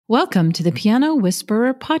Welcome to the Piano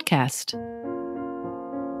Whisperer podcast.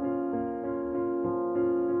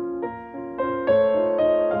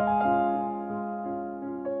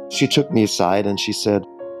 She took me aside and she said,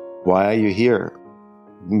 "Why are you here?"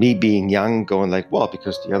 Me being young, going like, well,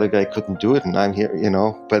 because the other guy couldn't do it and I'm here,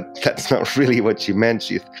 but that's not really what she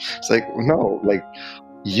meant. It's like, no, like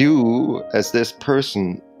you as this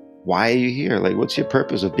person, why are you here? Like, what's your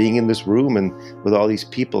purpose of being in this room and with all these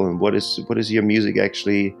people? And what is your music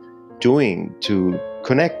actually doing to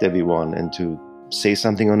connect everyone and to say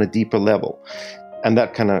something on a deeper level? And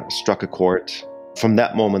that kind of struck a chord. From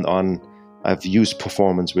that moment on, I've used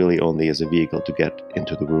performance really only as a vehicle to get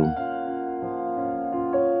into the room.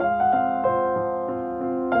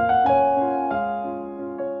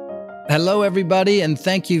 Hello, everybody, and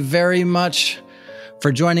thank you very much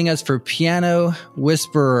for joining us for Piano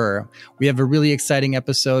Whisperer. We have a really exciting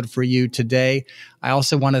episode for you today. I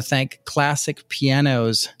also want to thank Classic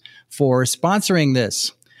Pianos for sponsoring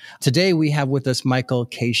this. Today, we have with us Michael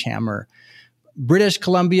Keishammer. British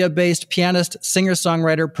Columbia-based pianist,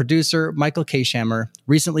 singer-songwriter, producer Michael Keishammer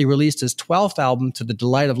recently released his 12th album to the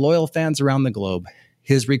delight of loyal fans around the globe.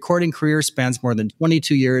 His recording career spans more than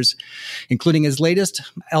 22 years, including his latest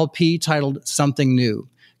LP titled Something New.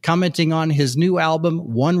 Commenting on his new album,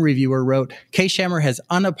 one reviewer wrote, "Keishammer has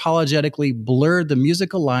unapologetically blurred the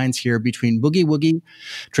musical lines here between boogie-woogie,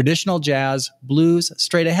 traditional jazz, blues,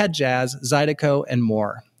 straight-ahead jazz, zydeco, and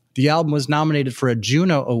more." The album was nominated for a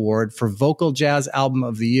Juno Award for Vocal Jazz Album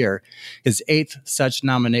of the Year, his 8th such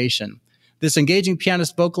nomination. This engaging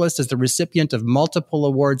pianist vocalist is the recipient of multiple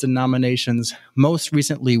awards and nominations, most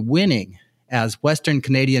recently winning as Western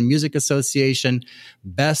Canadian Music Association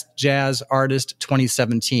Best Jazz Artist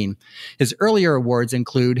 2017. His earlier awards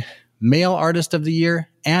include Male Artist of the Year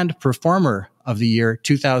and Performer of the Year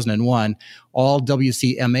 2001, all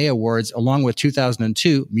WCMA awards, along with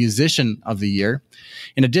 2002 Musician of the Year.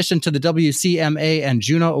 In addition to the WCMA and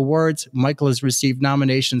Juno Awards, Michael has received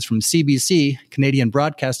nominations from CBC, Canadian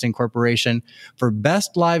Broadcasting Corporation, for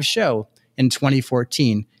Best Live Show in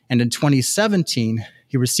 2014. And in 2017,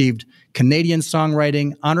 he received Canadian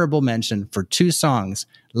Songwriting Honorable Mention for 2 songs,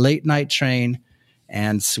 Late Night Train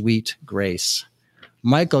and Sweet Grace.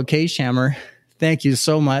 Michael Keishammer, thank you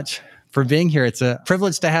so much for being here. It's a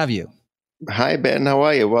privilege to have you. Hi, Ben. How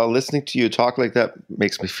are you? Well, listening to you talk like that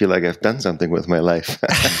makes me feel like I've done something with my life.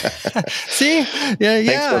 See?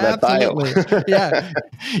 Yeah, absolutely. Yeah,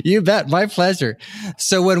 you bet. My pleasure.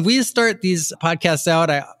 So when we start these podcasts out,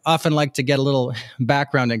 I often like to get a little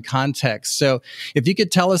background and context. So if you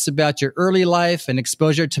could tell us about your early life and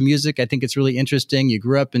exposure to music, I think it's really interesting. You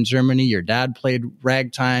grew up in Germany. Your dad played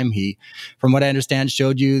ragtime. He, from what I understand,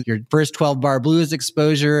 showed you your first 12-bar blues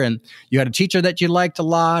exposure, and you had a teacher that you liked a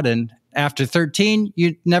lot, and after 13,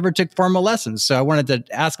 you never took formal lessons. So I wanted to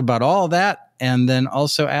ask about all that and then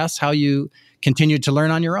also ask how you continued to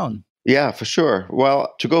learn on your own. Yeah, for sure.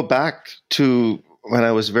 Well, to go back to when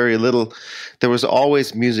I was very little, there was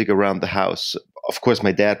always music around the house. Of course,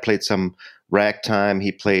 my dad played some ragtime.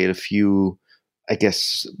 He played a few, I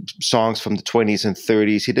guess, songs from the 20s and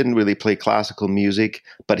 30s. He didn't really play classical music,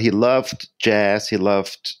 but he loved jazz. He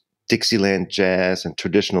loved Dixieland jazz and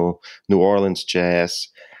traditional New Orleans jazz.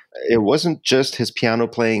 It wasn't just his piano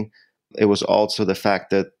playing. It was also the fact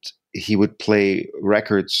that he would play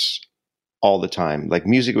records all the time. Like,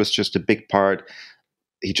 music was just a big part.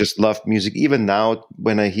 He just loved music. Even now,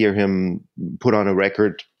 when I hear him put on a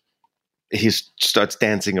record, he starts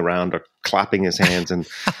dancing around or clapping his hands, and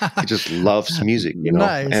he just loves music,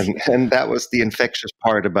 Nice. And that was the infectious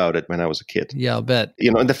part about it when I was a kid. Yeah, I'll bet.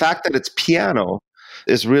 And the fact that it's piano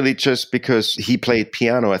is really just because he played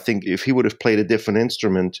piano. I think if he would have played a different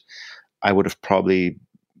instrument, I would have probably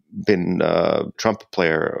been a trumpet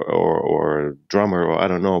player or drummer, or I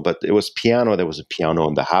don't know. But it was piano. There was a piano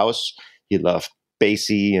in the house. He loved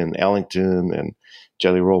Basie and Ellington and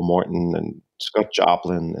Jelly Roll Morton and Scott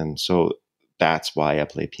Joplin. And so that's why I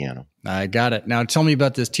play piano. I got it. Now tell me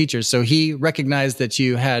about this teacher. So he recognized that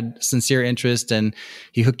you had sincere interest and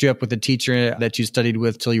he hooked you up with a teacher that you studied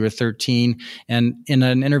with till you were 13. And in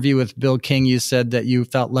an interview with Bill King, you said that you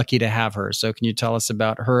felt lucky to have her. So can you tell us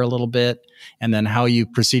about her a little bit and then how you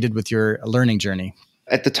proceeded with your learning journey?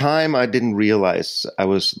 At the time, I didn't realize I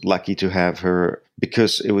was lucky to have her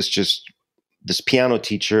because it was just this piano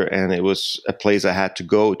teacher, and it was a place I had to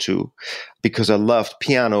go to because I loved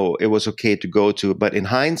piano. It was okay to go to. But in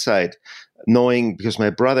hindsight, knowing, because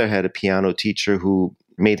my brother had a piano teacher who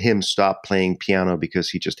made him stop playing piano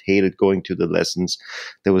because he just hated going to the lessons.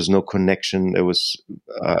 There was no connection. It was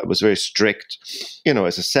very strict.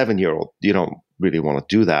 As a 7-year-old, you don't really want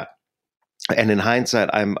to do that. And in hindsight,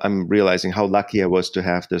 I'm realizing how lucky I was to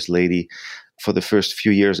have this lady for the first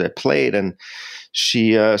few years I played. And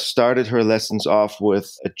she started her lessons off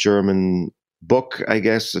with a German book, I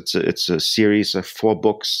guess. It's a series of 4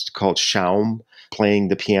 books called Schaum, playing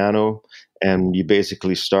the piano. And you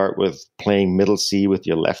basically start with playing middle C with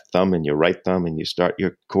your left thumb and your right thumb, and you start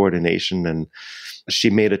your coordination. And she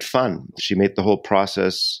made it fun. She made the whole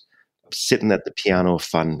process of sitting at the piano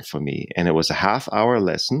fun for me. And it was a half-hour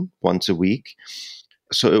lesson once a week.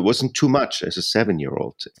 So it wasn't too much as a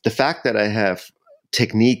 7-year-old. The fact that I have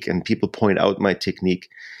technique and people point out my technique,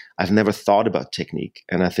 I've never thought about technique.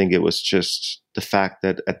 And I think it was just the fact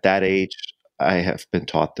that at that age, I have been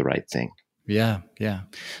taught the right thing. Yeah, yeah.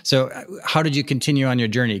 So how did you continue on your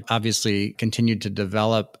journey? Obviously continued to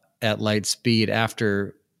develop at light speed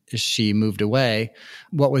after she moved away.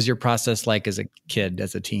 What was your process like as a kid,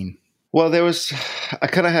 as a teen? Well, I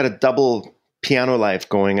kind of had a double piano life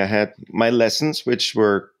going. I had my lessons, which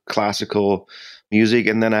were classical music,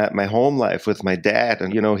 and then I had my home life with my dad.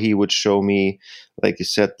 And, he would show me, like you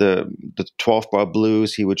said, the 12-bar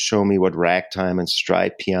blues. He would show me what ragtime and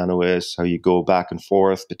stride piano is, how you go back and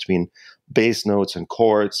forth between bass notes and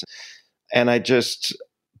chords. And I just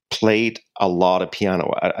played a lot of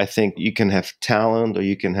piano. I think you can have talent or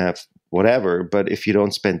you can have whatever, but if you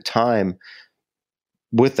don't spend time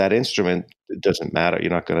with that instrument, it doesn't matter. You're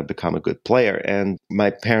not going to become a good player. And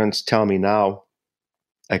my parents tell me now,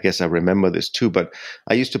 I guess I remember this too, but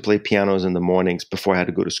I used to play pianos in the mornings before I had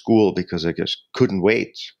to go to school because I just couldn't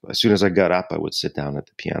wait. As soon as I got up, I would sit down at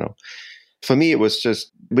the piano. For me, it was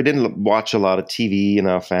just, we didn't watch a lot of TV in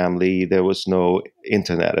our family. There was no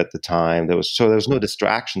internet at the time. There was no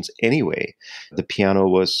distractions anyway. The piano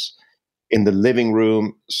was in the living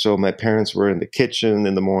room. So my parents were in the kitchen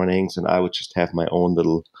in the mornings, and I would just have my own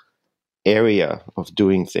little area of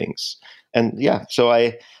doing things. And yeah, so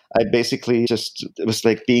I basically it was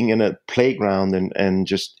like being in a playground and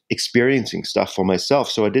just experiencing stuff for myself.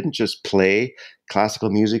 So I didn't just play classical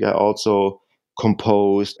music. I also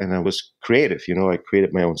composed and I was creative. I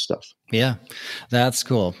created my own stuff. Yeah, that's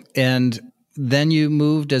cool. And then you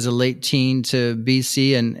moved as a late teen to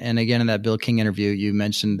BC. And again, in that Bill King interview, you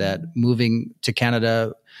mentioned that moving to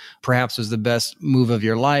Canada perhaps was the best move of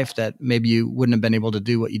your life, that maybe you wouldn't have been able to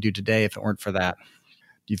do what you do today if it weren't for that.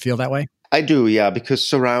 Do you feel that way? I do, yeah, because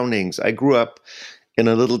surroundings. I grew up in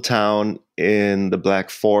a little town in the Black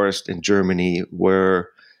Forest in Germany where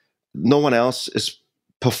no one else is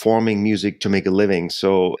performing music to make a living.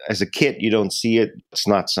 So as a kid, you don't see it. It's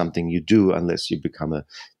not something you do unless you become a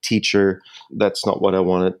teacher. That's not what I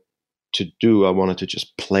wanted to do. I wanted to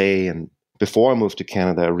just play. And before I moved to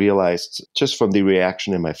Canada, I realized just from the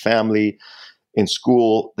reaction in my family, in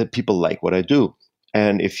school, that people like what I do.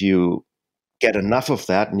 And if you get enough of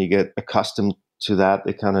that and you get accustomed to that,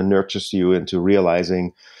 it kind of nurtures you into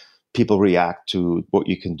realizing people react to what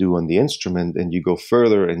you can do on the instrument, and you go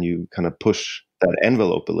further and you kind of push that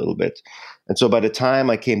envelope a little bit. And so by the time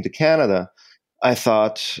I came to Canada, I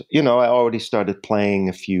thought, I already started playing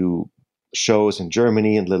a few shows in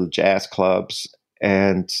Germany and little jazz clubs.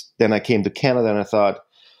 And then I came to Canada and I thought,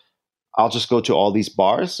 I'll just go to all these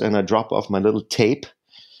bars and I drop off my little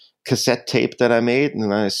cassette tape that I made,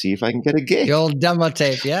 and I see if I can get a gig. The old demo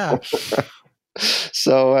tape, yeah.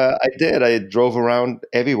 So I did. I drove around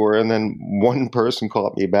everywhere, and then one person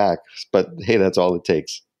called me back. But hey, that's all it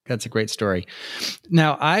takes. That's a great story.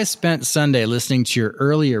 Now, I spent Sunday listening to your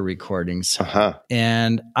earlier recordings,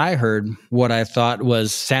 and I heard what I thought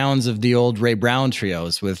was sounds of the old Ray Brown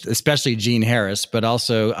trios, with especially Gene Harris, but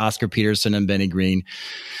also Oscar Peterson and Benny Green.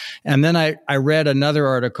 And then I read another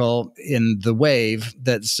article in The Wave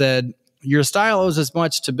that said, your style owes as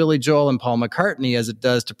much to Billy Joel and Paul McCartney as it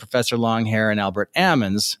does to Professor Longhair and Albert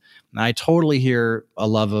Ammons. And I totally hear a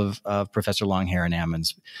love of Professor Longhair and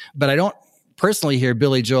Ammons, but I don't personally hear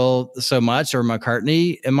Billy Joel so much, or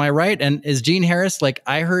McCartney. Am I right? And is Gene Harris, like,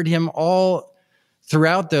 I heard him all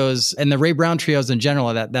throughout those, and the Ray Brown trios in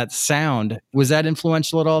general, that sound, was that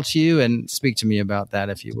influential at all to you? And speak to me about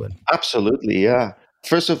that, if you would. Absolutely, yeah.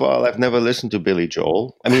 First of all, I've never listened to Billy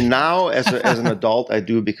Joel. I mean, now as an adult, I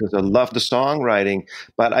do, because I love the songwriting,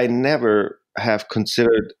 but I never have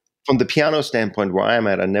considered, from the piano standpoint where I'm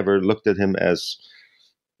at, I never looked at him as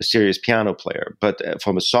a serious piano player. But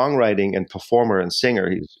from a songwriting and performer and singer,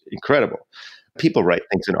 he's incredible. People write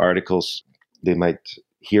things in articles. They might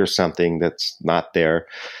hear something that's not there.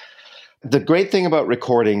 The great thing about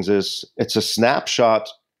recordings is it's a snapshot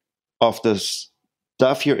of this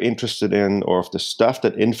stuff you're interested in, or of the stuff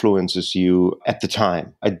that influences you at the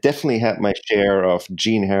time. I definitely had my share of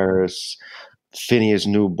Gene Harris, Phineas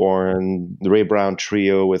Newborn, the Ray Brown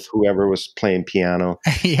Trio with whoever was playing piano.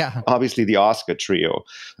 Yeah. Obviously, the Oscar Trio.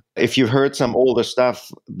 If you've heard some older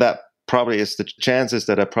stuff, that probably is the chances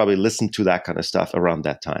that I probably listened to that kind of stuff around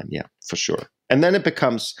that time. Yeah, for sure. And then it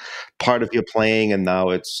becomes part of your playing, and now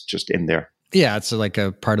it's just in there. Yeah, it's like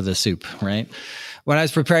a part of the soup, right? When I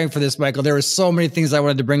was preparing for this, Michael, there were so many things I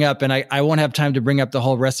wanted to bring up, and I won't have time to bring up the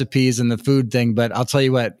whole recipes and the food thing, but I'll tell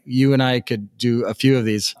you what, you and I could do a few of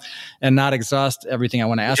these and not exhaust everything I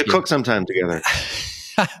want to ask you. Cook sometime together.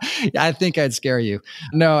 I think I'd scare you.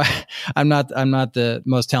 No, I'm not the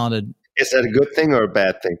most talented. Is that a good thing or a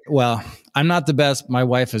bad thing? Well, I'm not the best. My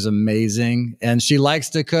wife is amazing and she likes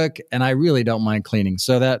to cook and I really don't mind cleaning.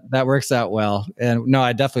 So that works out well. And no,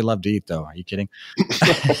 I definitely love to eat though. Are you kidding?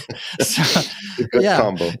 Good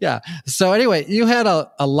combo. Yeah. So anyway, you had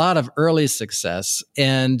a lot of early success.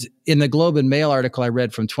 And in the Globe and Mail article I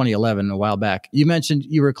read from 2011, a while back, you mentioned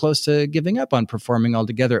you were close to giving up on performing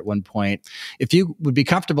altogether at one point. If you would be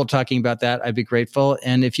comfortable talking about that, I'd be grateful.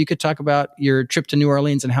 And if you could talk about your trip to New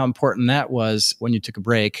Orleans and how important that was when you took a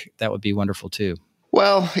break, that would be wonderful too.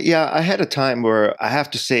 Well, yeah, I had a time where I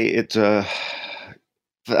have to say it.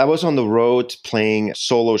 I was on the road playing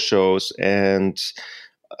solo shows and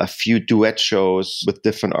a few duet shows with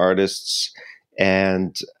different artists.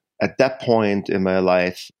 And at that point in my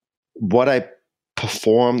life, what I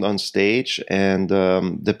performed on stage and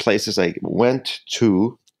the places I went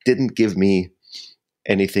to didn't give me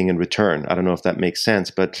anything in return. I don't know if that makes sense,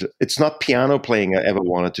 but it's not piano playing I ever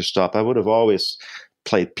wanted to stop. I would have always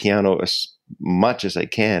played piano as much as I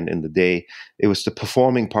can in the day. It was the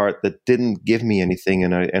performing part that didn't give me anything.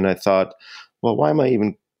 And I thought, well, why am I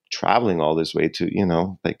even traveling all this way to,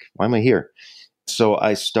 why am I here? So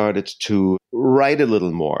I started to write a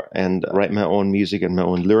little more and write my own music and my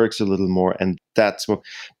own lyrics a little more. And that's what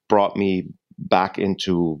brought me back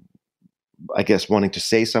into, I guess, wanting to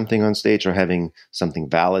say something on stage or having something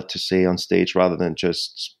valid to say on stage rather than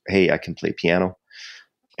just, hey, I can play piano.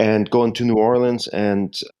 And going to New Orleans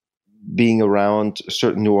and being around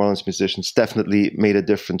certain New Orleans musicians definitely made a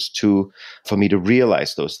difference too for me to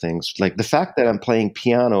realize those things. Like the fact that I'm playing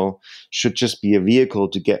piano should just be a vehicle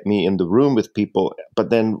to get me in the room with people. But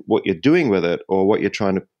then what you're doing with it or what you're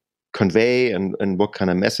trying to convey and what kind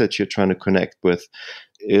of message you're trying to connect with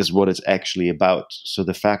is what it's actually about. So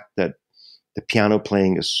the fact that the piano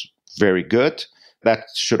playing is very good, that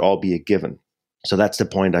should all be a given. So that's the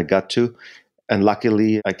point I got to. And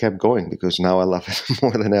luckily, I kept going because now I love it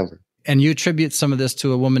more than ever. And you attribute some of this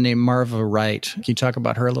to a woman named Marva Wright. Can you talk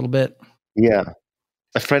about her a little bit? Yeah.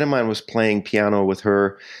 A friend of mine was playing piano with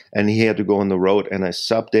her, and he had to go on the road, and I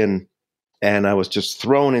subbed in, and I was just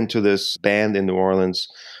thrown into this band in New Orleans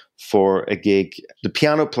for a gig. The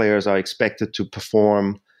piano players are expected to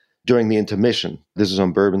perform during the intermission. This is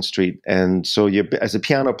on Bourbon Street. And so as a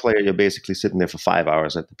piano player, you're basically sitting there for 5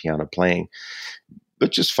 hours at the piano playing,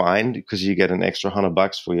 which is fine because you get an extra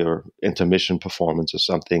 $100 for your intermission performance or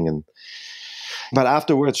something. But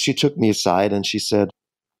afterwards, she took me aside and she said,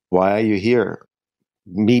 "Why are you here?"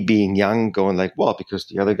 Me being young, going like, "Well, because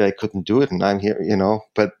the other guy couldn't do it and I'm here,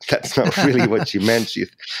 But that's not really what she meant.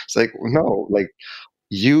 It's like, no, like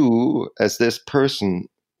you as this person,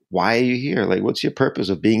 why are you here? Like, what's your purpose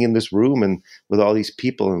of being in this room and with all these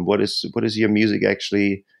people? And what is your music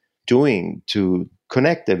actually doing to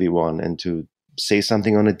connect everyone and to say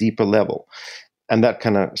something on a deeper level?" And that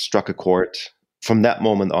kind of struck a chord. From that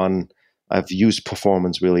moment on, I've used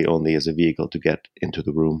performance really only as a vehicle to get into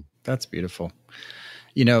the room. That's beautiful.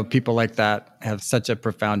 People like that have such a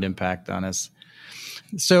profound impact on us.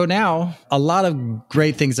 So now a lot of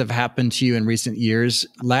great things have happened to you in recent years.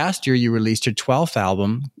 Last year, you released your 12th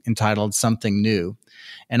album entitled Something New.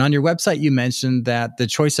 And on your website, you mentioned that the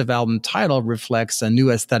choice of album title reflects a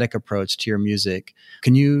new aesthetic approach to your music.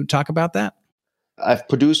 Can you talk about that? I've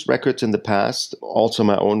produced records in the past, also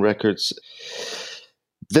my own records.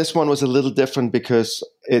 This one was a little different because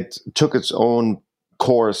it took its own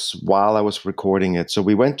course while I was recording it. So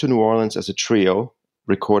we went to New Orleans as a trio,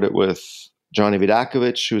 recorded with Johnny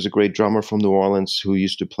Vidakovich, who's a great drummer from New Orleans, who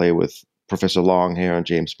used to play with Professor Longhair and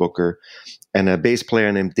James Booker, and a bass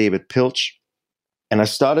player named David Pilch. And I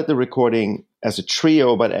started the recording as a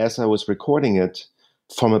trio, but as I was recording it,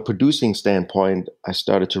 from a producing standpoint, I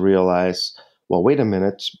started to realize, well, wait a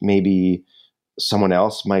minute, maybe someone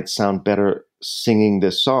else might sound better singing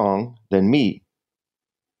this song than me.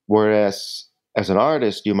 Whereas as an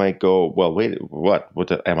artist, you might go, well, wait, what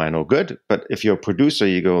am I no good? But if you're a producer,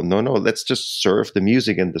 you go, no, let's just serve the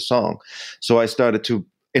music and the song. So I started to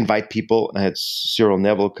invite people. I had Cyril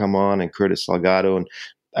Neville come on and Curtis Salgado, and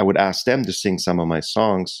I would ask them to sing some of my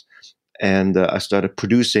songs. And I started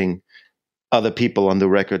producing other people on the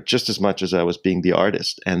record just as much as I was being the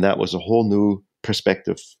artist. And that was a whole new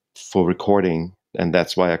perspective for recording. And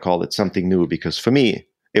that's why I called it Something New, because for me,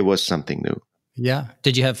 it was something new. Yeah.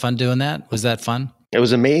 Did you have fun doing that? Was that fun? It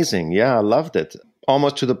was amazing. Yeah, I loved it.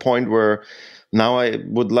 Almost to the point where now I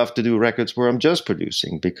would love to do records where I'm just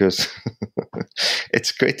producing, because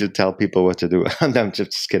it's great to tell people what to do. I'm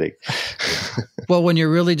just kidding. Well, when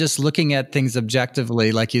you're really just looking at things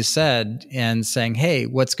objectively, like you said, and saying, hey,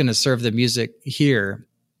 what's going to serve the music here?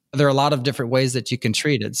 There are a lot of different ways that you can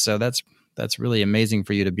treat it. So that's really amazing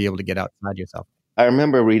for you to be able to get outside yourself. I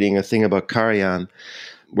remember reading a thing about Karajan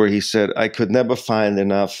where he said, I could never find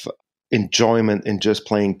enough enjoyment in just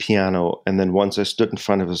playing piano. And then once I stood in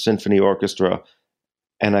front of a symphony orchestra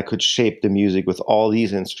and I could shape the music with all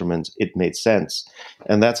these instruments, it made sense.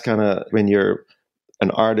 And that's kind of when you're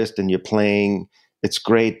an artist and you're playing, it's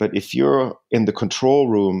great. But if you're in the control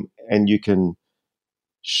room and you can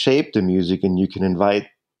shape the music and you can invite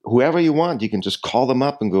whoever you want, you can just call them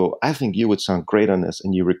up and go, I think you would sound great on this.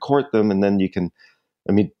 And you record them, and then you can,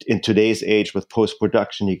 in today's age with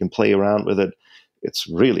post-production, you can play around with it. It's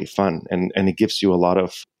really fun. And it gives you a lot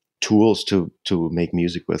of tools to make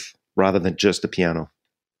music with, rather than just the piano.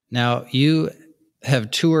 Now, you have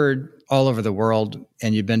toured all over the world,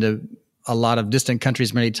 and you've been to a lot of distant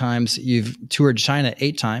countries many times. You've toured China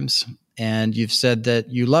 8 times, and you've said that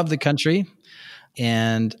you love the country.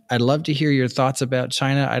 And I'd love to hear your thoughts about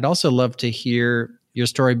China. I'd also love to hear your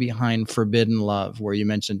story behind Forbidden Love, where you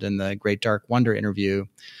mentioned in the Great Dark Wonder interview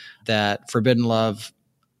that Forbidden Love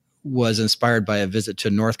was inspired by a visit to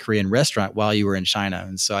a North Korean restaurant while you were in China.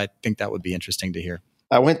 And so I think that would be interesting to hear.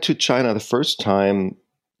 I went to China the first time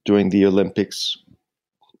during the Olympics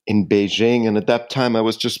in Beijing. And at that time, I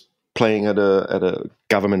was just playing at a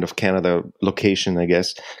Government of Canada location, I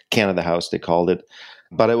guess, Canada House, they called it.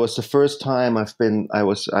 But it was the first time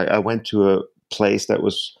I went to a place that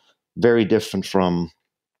was very different from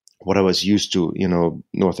what I was used to,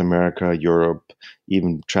 North America, Europe,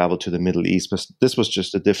 even traveled to the Middle East. But this was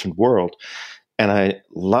just a different world. And I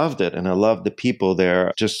loved it. And I loved the people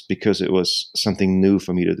there just because it was something new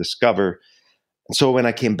for me to discover. And so when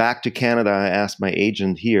I came back to Canada, I asked my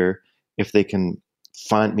agent here if they can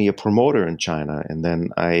find me a promoter in China. And then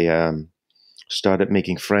I started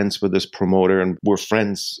making friends with this promoter, and we're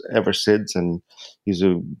friends ever since. And he's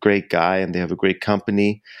a great guy, and they have a great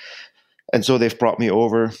company. And so they've brought me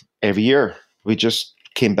over every year. We just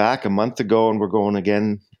came back a month ago, and we're going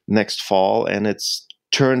again next fall. And it's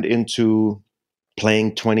turned into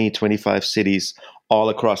playing 20, 25 cities all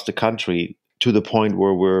across the country, to the point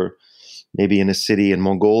where we're maybe in a city in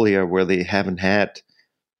Mongolia where they haven't had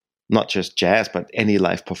not just jazz, but any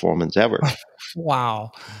live performance ever.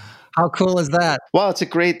 Wow. How cool is that? Well, it's a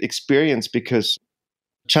great experience because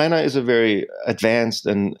China is a very advanced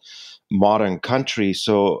and modern country.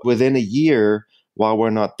 So within a year, while we're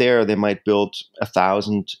not there, they might build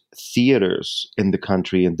 1,000 theaters in the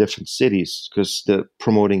country in different cities, because they're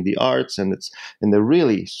promoting the arts, and it's in the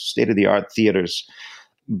really state-of-the-art theaters.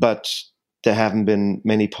 But there haven't been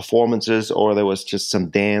many performances, or there was just some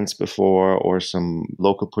dance before or some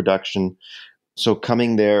local production. So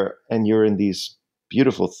coming there and you're in these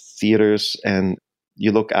beautiful theaters and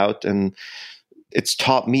you look out, and it's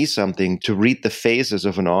taught me something to read the faces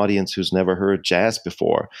of an audience who's never heard jazz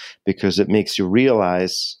before, because it makes you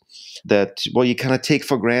realize that, well, you kind of take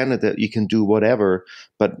for granted that you can do whatever,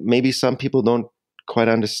 but maybe some people don't quite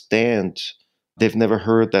understand. They've never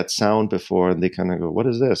heard that sound before, and they kind of go, what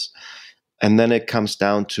is this? And then it comes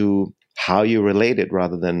down to how you relate it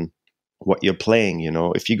rather than what you're playing.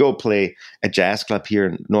 If you go play a jazz club here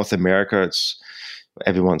in North America,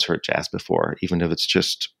 everyone's heard jazz before, even if it's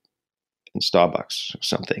just in Starbucks or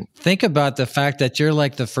something. Think about the fact that you're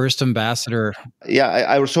like the first ambassador. Yeah,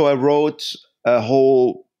 I wrote a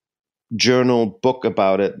whole journal book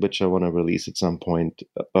about it, which I want to release at some point,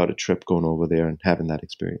 about a trip going over there and having that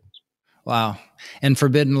experience. Wow. And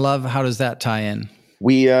Forbidden Love, how does that tie in?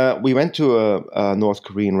 We went to a North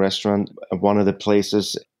Korean restaurant, one of the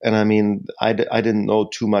places, and I didn't know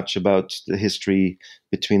too much about the history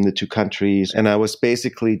between the two countries, and I was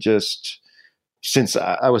basically just, since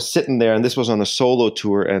I was sitting there, and this was on a solo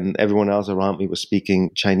tour, and everyone else around me was speaking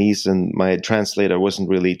Chinese, and my translator wasn't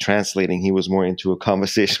really translating; he was more into a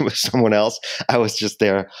conversation with someone else. I was just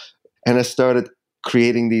there, and I started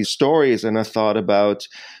creating these stories, and I thought about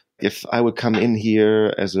if I would come in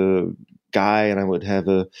here as a guy and I want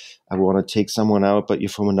to take someone out, but you're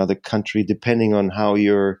from another country, depending on how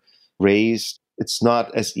you're raised, it's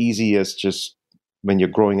not as easy as just when you're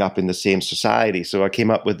growing up in the same society. So I came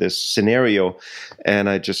up with this scenario, and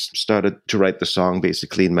I just started to write the song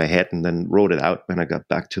basically in my head, and then wrote it out when I got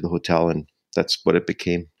back to the hotel in that's what it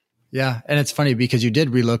became. Yeah. And it's funny because you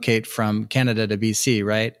did relocate from Canada to BC,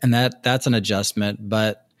 right? And that's an adjustment,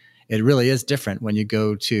 but it really is different when you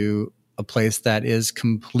go to a place that is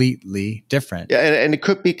completely different. Yeah, and it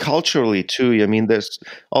could be culturally too. I mean, there's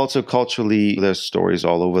also culturally, there's stories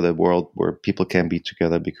all over the world where people can be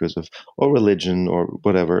together because of or religion or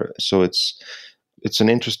whatever. So it's an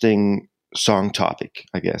interesting song topic,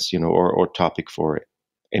 I guess, or topic for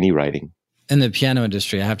any writing. In the piano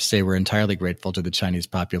industry, I have to say we're entirely grateful to the Chinese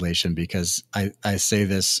population because I say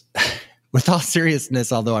this with all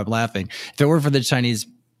seriousness, although I'm laughing. If it weren't for the Chinese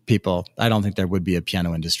people, I don't think there would be a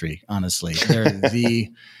piano industry, honestly. They're the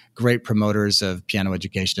great promoters of piano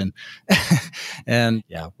education. And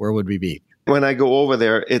yeah, where would we be? When I go over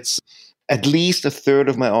there, it's at least a third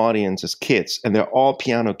of my audience is kids, and they're all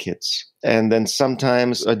piano kids. And then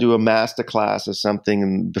sometimes I do a master class or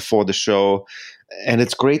something before the show, and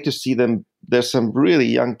it's great to see them. There's some really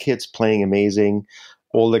young kids playing amazing,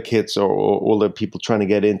 older kids or older people trying to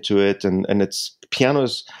get into it, and it's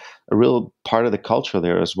piano's a real part of the culture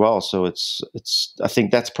there as well. So it's I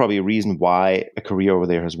think that's probably a reason why a career over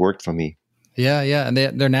there has worked for me. Yeah, yeah. And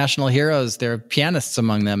they're national heroes. There are pianists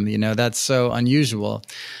among them. That's so unusual.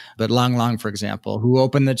 But Lang Lang, for example, who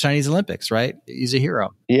opened the Chinese Olympics, right? He's a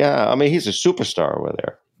hero. Yeah, I mean, he's a superstar over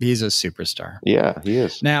there. He's a superstar. Yeah, he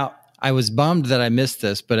is. Now, I was bummed that I missed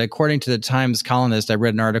this, but according to the Times columnist, I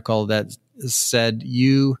read an article that said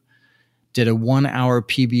you did a 1-hour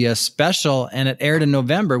PBS special and it aired in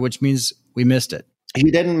November, which means we missed it.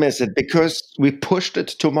 You didn't miss it because we pushed it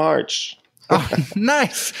to March. Oh,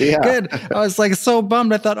 nice. Yeah. Good. I was like so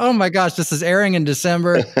bummed. I thought, oh my gosh, this is airing in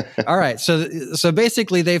December. All right. So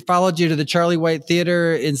basically they followed you to the Charlie White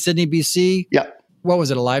Theater in Sydney, BC. Yeah. What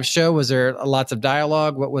was it? A live show? Was there lots of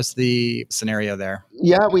dialogue? What was the scenario there?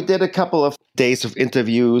 Yeah, we did a couple of days of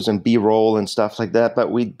interviews and B-roll and stuff like that.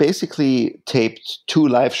 But we basically taped 2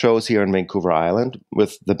 live shows here in Vancouver Island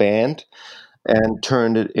with the band and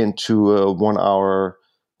turned it into a 1-hour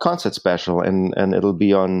concert special. And it'll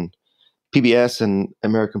be on PBS and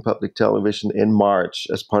American Public Television in March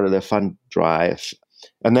as part of their fund drive.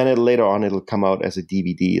 And then later on, it'll come out as a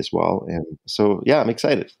DVD as well. And so, yeah, I'm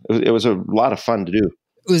excited. It was a lot of fun to do.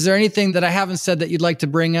 Was there anything that I haven't said that you'd like to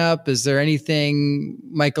bring up? Is there anything,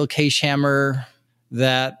 Michael Keishammer,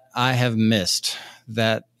 that I have missed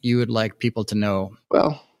that you would like people to know?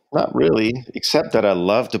 Well, not really, except that I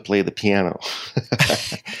love to play the piano.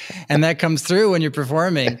 And that comes through when you're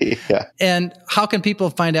performing. Yeah. And how can people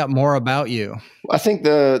find out more about you? I think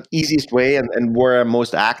the easiest way and where I'm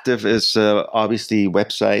most active is obviously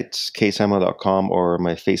website, keishammer.com, or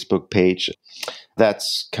my Facebook page.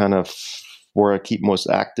 That's kind of where I keep most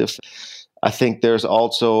active. I think there's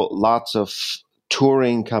also lots of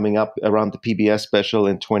touring coming up around the PBS special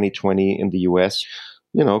in 2020 in the US.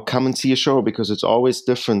 Come and see a show because it's always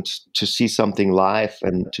different to see something live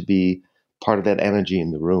and to be part of that energy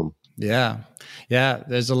in the room. Yeah. Yeah.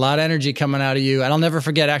 There's a lot of energy coming out of you. And I'll never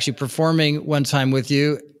forget actually performing one time with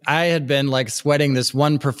you. I had been like sweating this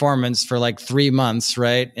one performance for like 3 months,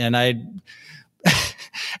 right? And I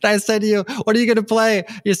said to you, what are you going to play?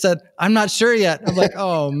 You said, I'm not sure yet. I'm like,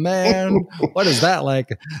 oh man, what is that like?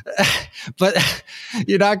 But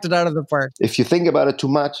you knocked it out of the park. If you think about it too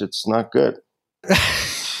much, it's not good.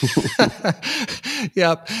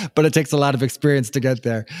 Yep. But it takes a lot of experience to get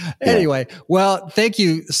there. Yeah. Anyway, well, thank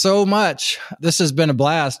you so much. This has been a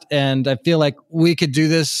blast. And I feel like we could do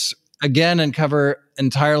this again and cover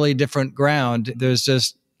entirely different ground. There's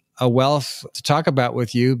just a wealth to talk about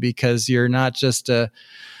with you because you're not just a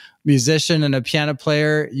musician and a piano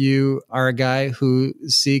player. You are a guy who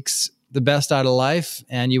seeks the best out of life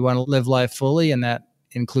and you want to live life fully. And that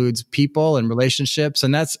includes people and relationships.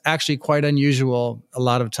 And that's actually quite unusual. A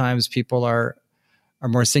lot of times people are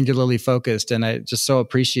more singularly focused. And I just so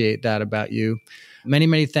appreciate that about you. Many,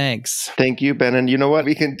 many thanks. Thank you, Ben. And you know what?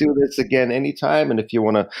 We can do this again anytime. And if you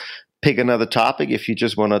want to pick another topic, if you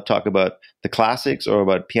just want to talk about the classics or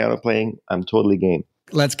about piano playing, I'm totally game.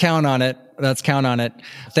 Let's count on it. Let's count on it.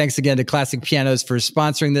 Thanks again to Classic Pianos for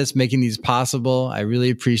sponsoring this, making these possible. I really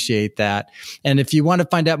appreciate that. And if you want to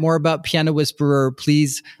find out more about Piano Whisperer,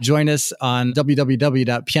 please join us on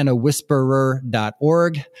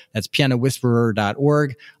www.pianowhisperer.org. That's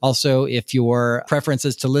pianowhisperer.org. Also, if your preference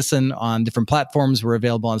is to listen on different platforms, we're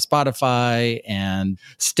available on Spotify and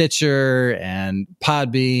Stitcher and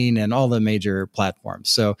Podbean and all the major platforms.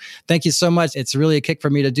 So thank you so much. It's really a kick for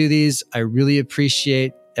me to do these. I really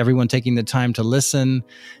appreciate everyone taking the time to listen.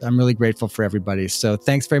 I'm really grateful for everybody. So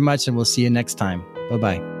thanks very much, and we'll see you next time.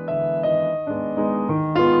 Bye-bye.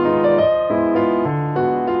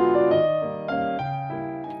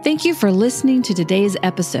 Thank you for listening to today's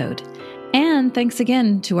episode. And And thanks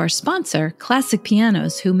again to our sponsor, Classic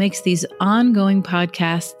Pianos, who makes these ongoing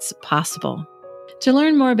podcasts possible. To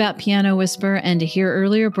learn more about Piano Whisperer and to hear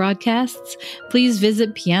earlier broadcasts, please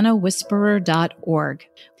visit pianowhisperer.org.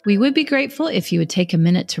 We would be grateful if you would take a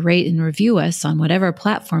minute to rate and review us on whatever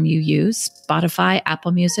platform you use: Spotify,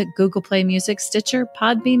 Apple Music, Google Play Music, Stitcher,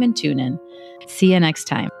 Podbeam, and TuneIn. See you next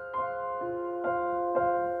time.